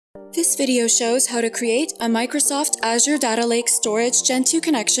This video shows how to create a Microsoft Azure Data Lake Storage Gen2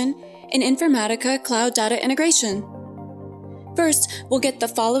 connection in Informatica Cloud Data Integration. First, we'll get the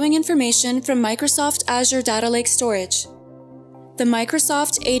following information from Microsoft Azure Data Lake Storage: the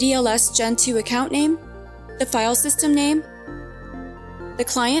Microsoft ADLS Gen2 account name, the file system name, the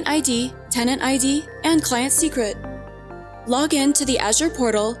client ID, tenant ID, and client secret. Log in to the Azure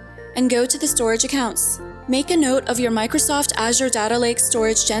portal and go to the storage accounts. Make a note of your Microsoft Azure Data Lake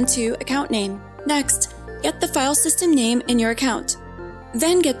Storage Gen2 account name. Next, get the file system name in your account.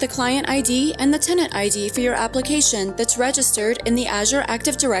 Then get the client ID and the tenant ID for your application that's registered in the Azure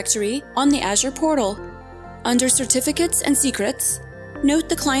Active Directory on the Azure portal. Under Certificates and Secrets, note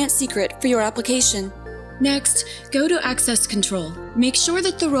the client secret for your application. Next, go to Access Control. Make sure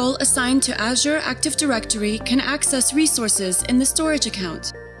that the role assigned to Azure Active Directory can access resources in the storage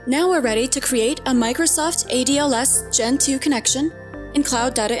account. Now we're ready to create a Microsoft ADLS Gen2 connection in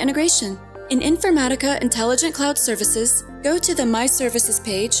Cloud Data Integration. In Informatica Intelligent Cloud Services, go to the My Services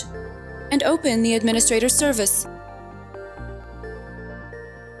page and open the Administrator Service.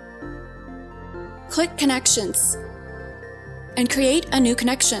 Click Connections and create a new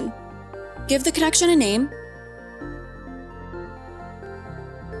connection. Give the connection a name.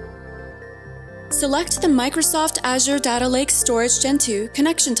 Select the Microsoft Azure Data Lake Storage Gen2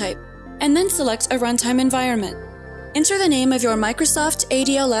 connection type, and then select a runtime environment. Enter the name of your Microsoft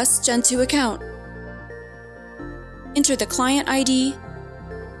ADLS Gen2 account. Enter the client ID,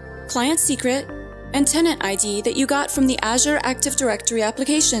 client secret, and tenant ID that you got from the Azure Active Directory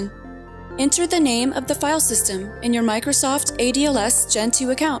application. Enter the name of the file system in your Microsoft ADLS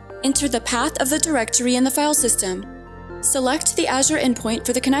Gen2 account. Enter the path of the directory in the file system. Select the Azure endpoint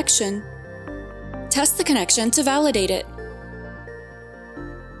for the connection. Test the connection to validate it.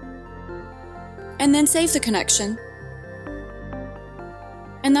 And then save the connection.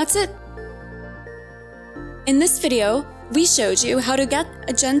 And that's it. In this video, we showed you how to get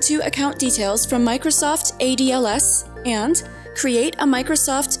a Gen2 account details from Microsoft ADLS and create a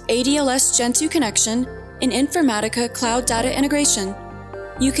Microsoft ADLS Gen2 connection in Informatica Cloud Data Integration.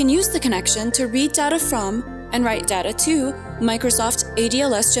 You can use the connection to read data from and write data to Microsoft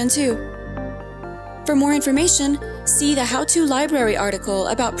ADLS Gen2. For more information, see the How-To Library article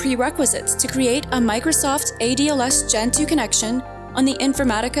about prerequisites to create a Microsoft ADLS Gen2 connection on the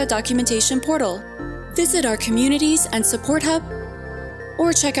Informatica documentation portal. Visit our communities and support hub,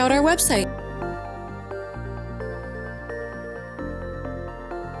 or check out our website.